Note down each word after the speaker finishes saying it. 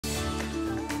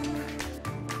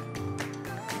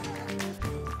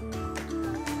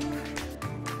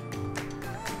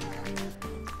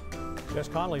Jess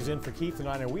Conley's in for Keith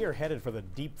tonight, and we are headed for the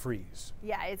deep freeze.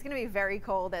 Yeah, it's going to be very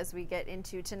cold as we get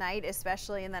into tonight,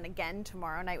 especially, and then again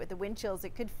tomorrow night with the wind chills.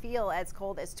 It could feel as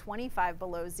cold as 25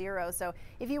 below zero. So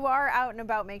if you are out and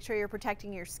about, make sure you're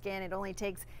protecting your skin.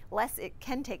 It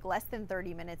can take less than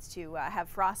 30 minutes to have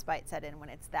frostbite set in when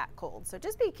it's that cold. So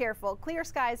just be careful. Clear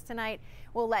skies tonight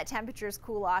will let temperatures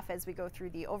cool off as we go through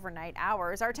the overnight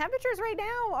hours. Our temperatures right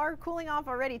now are cooling off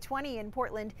already. 20 in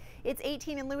Portland. It's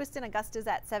 18 in Lewiston. Augusta's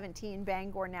at 17.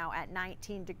 Bangor now at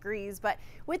 19 degrees. But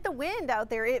with the wind out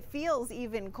there, it feels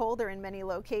even colder in many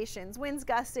locations. Winds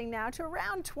gusting now to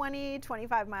around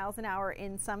 20-25 miles an hour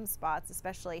in some spots,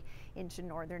 especially into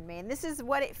northern Maine. This is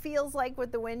what it feels like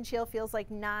with the wind chill. Feels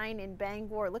like 9 in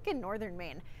Bangor. Look in northern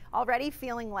Maine. Already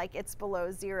feeling like it's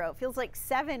below zero. It feels like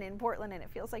 7 in Portland, and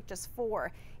it feels like just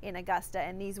 4 in Augusta.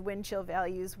 And these wind chill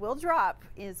values will drop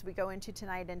as we go into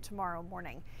tonight and tomorrow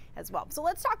morning as well. So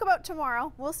let's talk about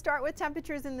tomorrow. We'll start with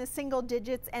temperatures in the single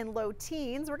digits and low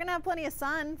teens. We're going to have plenty of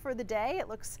sun for the day. It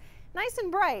looks nice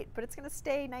and bright, but it's going to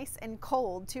stay nice and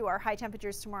cold too. Our high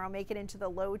temperatures tomorrow make it into the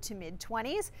low to mid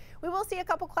 20s. We will see a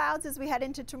couple clouds as we head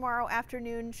into tomorrow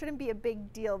afternoon. Shouldn't be a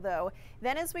big deal though.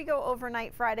 Then as we go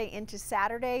overnight Friday into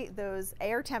Saturday, those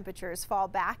air temperatures fall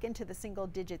back into the single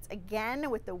digits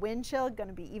again with the wind chill. Going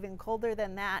to be even colder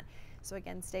than that. So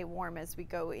again, stay warm as we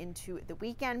go into the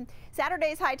weekend.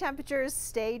 Saturday's high temperatures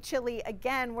stay chilly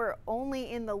again. We're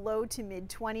only in the low to mid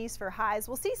 20s for highs.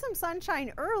 We'll see some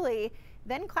sunshine early.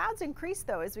 Then clouds increase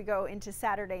though as we go into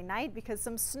Saturday night because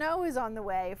some snow is on the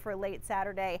way for late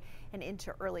Saturday and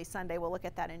into early Sunday. We'll look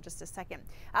at that in just a second.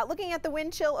 Looking at the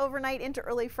wind chill overnight into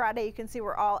early Friday, you can see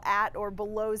we're all at or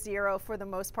below zero for the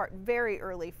most part very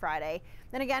early Friday.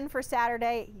 Then again for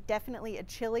Saturday, definitely a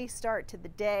chilly start to the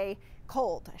day.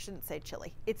 Cold, I shouldn't say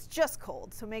chilly. It's just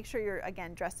cold. So make sure you're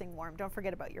again dressing warm. Don't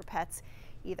forget about your pets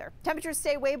either. Temperatures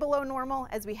stay way below normal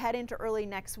as we head into early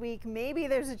next week. Maybe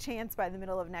there's a chance by the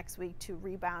middle of next week to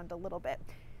rebound a little bit.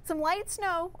 Some light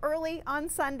snow early on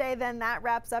Sunday, then that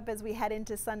wraps up as we head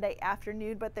into Sunday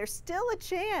afternoon, but there's still a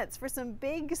chance for some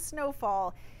big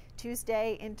snowfall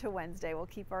Tuesday into Wednesday. We'll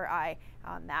keep our eye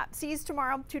on that. Seas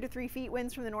tomorrow, 2 to 3 feet.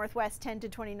 Winds from the northwest, 10 to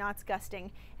 20 knots,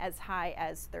 gusting as high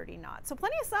as 30 knots. So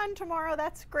plenty of sun tomorrow.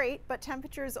 That's great, but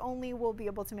temperatures only will be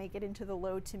able to make it into the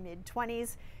low to mid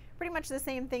 20s. Pretty much the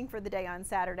same thing for the day on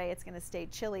Saturday. It's going to stay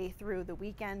chilly through the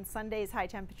weekend. Sunday's high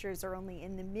temperatures are only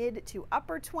in the mid to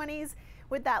upper 20s.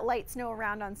 With that light snow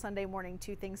around on Sunday morning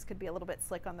too, things could be a little bit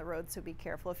slick on the road, so be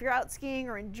careful. If you're out skiing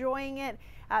or enjoying it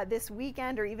this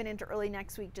weekend or even into early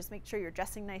next week, just make sure you're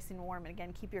dressing nice and warm. And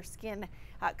again, keep your skin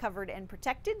covered and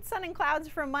protected. Sun and clouds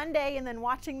for Monday, and then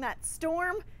watching that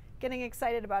storm. Getting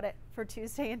excited about it for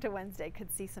Tuesday into Wednesday.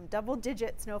 Could see some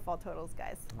double-digit snowfall totals,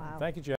 guys. Wow. Thank you, Jeff.